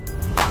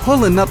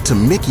Pulling up to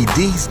Mickey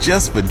D's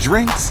just for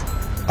drinks?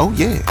 Oh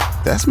yeah,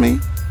 that's me.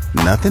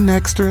 Nothing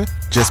extra,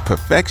 just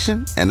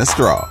perfection and a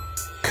straw.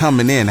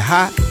 Coming in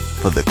hot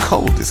for the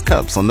coldest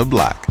cups on the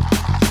block.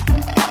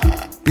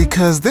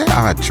 Because there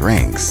are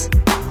drinks.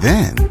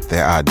 Then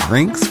there are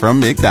drinks from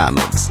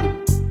McDonald's.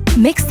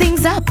 Mix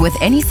things up with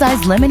any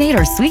size lemonade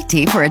or sweet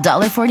tea for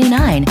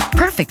 $1.49.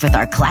 Perfect with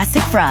our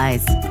classic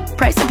fries.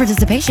 Price and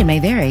participation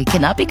may vary.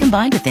 Cannot be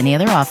combined with any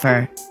other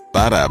offer.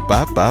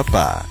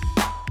 Ba-da-ba-ba-ba.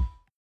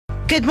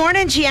 Good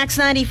morning,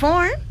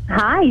 GX94.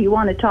 Hi, you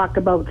want to talk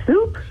about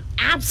soup?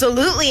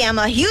 Absolutely, I'm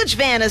a huge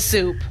fan of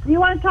soup. You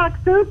want to talk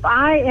soup?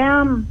 I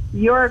am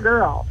your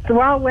girl.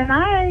 Well, when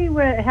I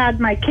had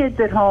my kids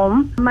at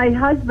home, my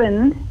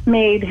husband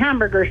made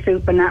hamburger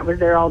soup, and that was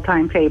their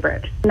all-time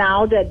favorite.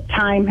 Now that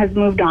time has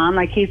moved on,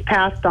 like he's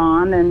passed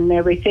on and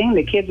everything,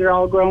 the kids are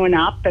all growing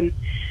up, and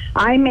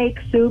I make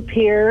soup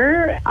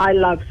here. I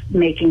love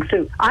making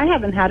soup. I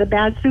haven't had a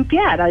bad soup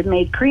yet. I've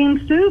made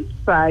cream soups.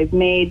 I've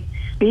made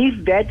beef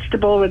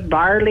vegetable with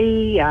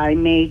barley. I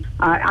made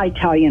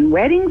Italian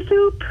wedding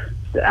soup.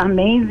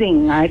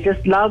 Amazing. I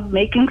just love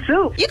making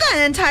soup. You got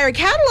an entire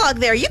catalog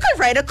there. You could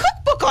write a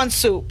cookbook on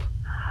soup.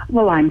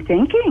 Well, I'm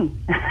thinking.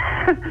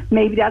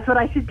 Maybe that's what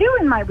I should do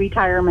in my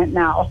retirement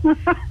now.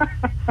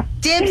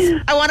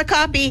 Dibs, I want a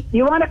copy.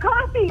 You want a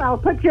copy? I'll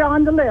put you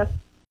on the list.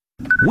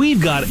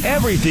 We've got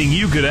everything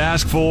you could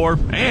ask for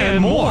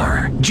and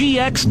more.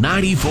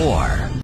 GX94.